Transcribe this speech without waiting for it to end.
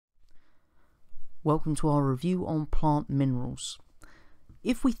Welcome to our review on plant minerals.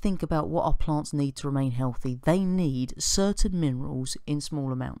 If we think about what our plants need to remain healthy, they need certain minerals in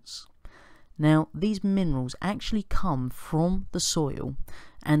small amounts. Now, these minerals actually come from the soil,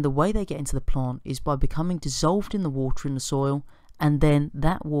 and the way they get into the plant is by becoming dissolved in the water in the soil, and then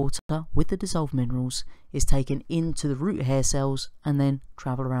that water with the dissolved minerals is taken into the root hair cells and then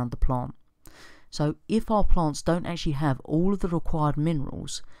travel around the plant. So if our plants don't actually have all of the required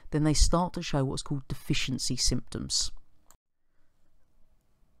minerals, then they start to show what's called deficiency symptoms.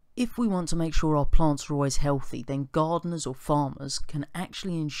 If we want to make sure our plants are always healthy, then gardeners or farmers can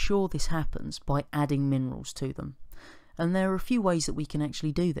actually ensure this happens by adding minerals to them. And there are a few ways that we can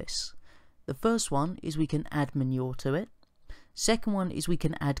actually do this. The first one is we can add manure to it. Second one is we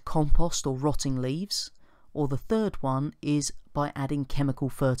can add compost or rotting leaves. Or the third one is by adding chemical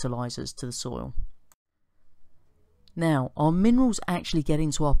fertilizers to the soil. Now, our minerals actually get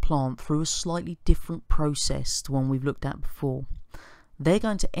into our plant through a slightly different process to one we've looked at before. They're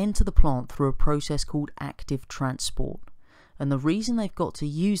going to enter the plant through a process called active transport. And the reason they've got to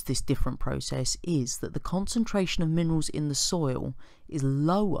use this different process is that the concentration of minerals in the soil is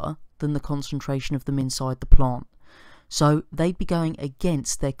lower than the concentration of them inside the plant. So they'd be going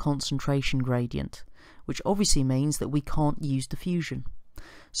against their concentration gradient, which obviously means that we can't use diffusion.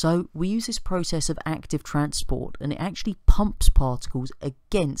 So we use this process of active transport, and it actually pumps particles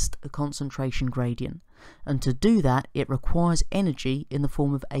against a concentration gradient. And to do that, it requires energy in the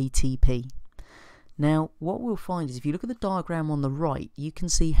form of ATP. Now, what we'll find is if you look at the diagram on the right, you can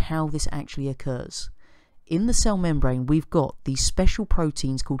see how this actually occurs. In the cell membrane, we've got these special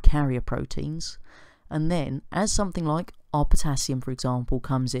proteins called carrier proteins, and then as something like our potassium, for example,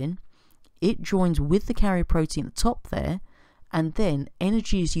 comes in, it joins with the carrier protein at the top there, and then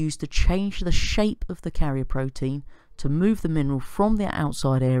energy is used to change the shape of the carrier protein to move the mineral from the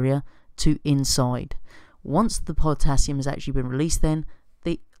outside area to inside. Once the potassium has actually been released, then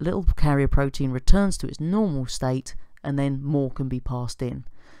the little carrier protein returns to its normal state, and then more can be passed in.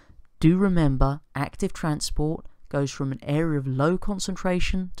 Do remember, active transport goes from an area of low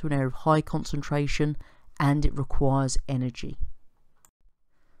concentration to an area of high concentration, and it requires energy.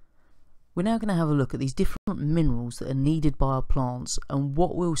 We're now going to have a look at these different minerals that are needed by our plants and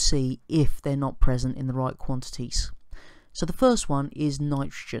what we'll see if they're not present in the right quantities. So the first one is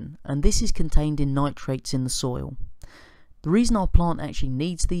nitrogen, and this is contained in nitrates in the soil. The reason our plant actually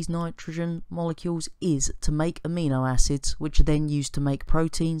needs these nitrogen molecules is to make amino acids, which are then used to make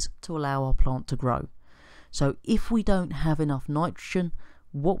proteins to allow our plant to grow. So if we don't have enough nitrogen,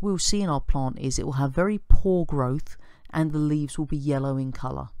 what we'll see in our plant is it will have very poor growth and the leaves will be yellow in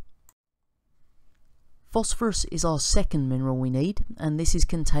colour. Phosphorus is our second mineral we need, and this is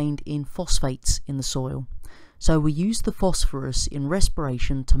contained in phosphates in the soil. So we use the phosphorus in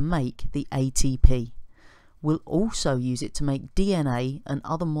respiration to make the ATP. We'll also use it to make DNA and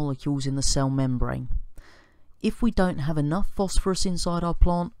other molecules in the cell membrane. If we don't have enough phosphorus inside our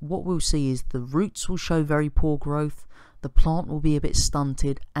plant, what we'll see is the roots will show very poor growth, the plant will be a bit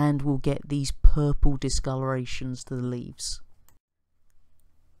stunted, and we'll get these purple discolorations to the leaves.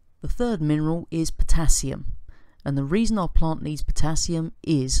 The third mineral is potassium, and the reason our plant needs potassium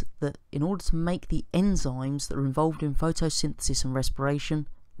is that in order to make the enzymes that are involved in photosynthesis and respiration,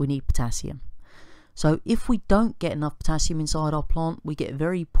 we need potassium. So if we don't get enough potassium inside our plant, we get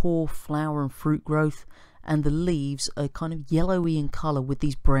very poor flower and fruit growth, and the leaves are kind of yellowy in colour with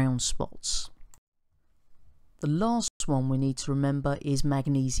these brown spots. The last one we need to remember is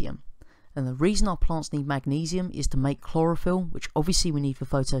magnesium. And the reason our plants need magnesium is to make chlorophyll, which obviously we need for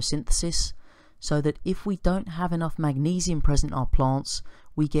photosynthesis, so that if we don't have enough magnesium present in our plants,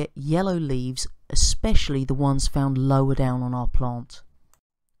 we get yellow leaves, especially the ones found lower down on our plant.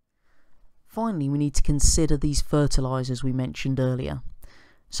 Finally, we need to consider these fertilizers we mentioned earlier.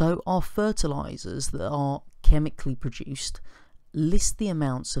 So our fertilizers that are chemically produced list the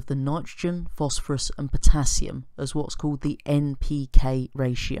amounts of the nitrogen, phosphorus and potassium as what's called the NPK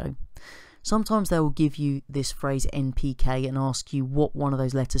ratio. Sometimes they will give you this phrase NPK and ask you what one of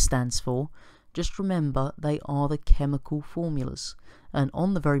those letters stands for. Just remember, they are the chemical formulas, and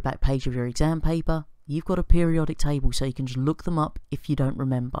on the very back page of your exam paper you've got a periodic table, so you can just look them up if you don't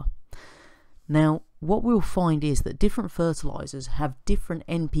remember. Now, what we'll find is that different fertilizers have different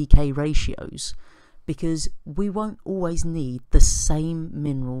NPK ratios because we won't always need the same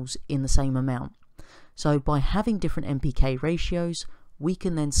minerals in the same amount. So by having different NPK ratios, we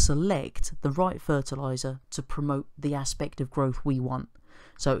can then select the right fertilizer to promote the aspect of growth we want.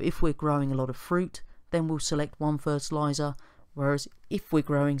 So if we're growing a lot of fruit, then we'll select one fertilizer, whereas if we're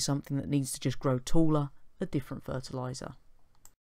growing something that needs to just grow taller, a different fertilizer.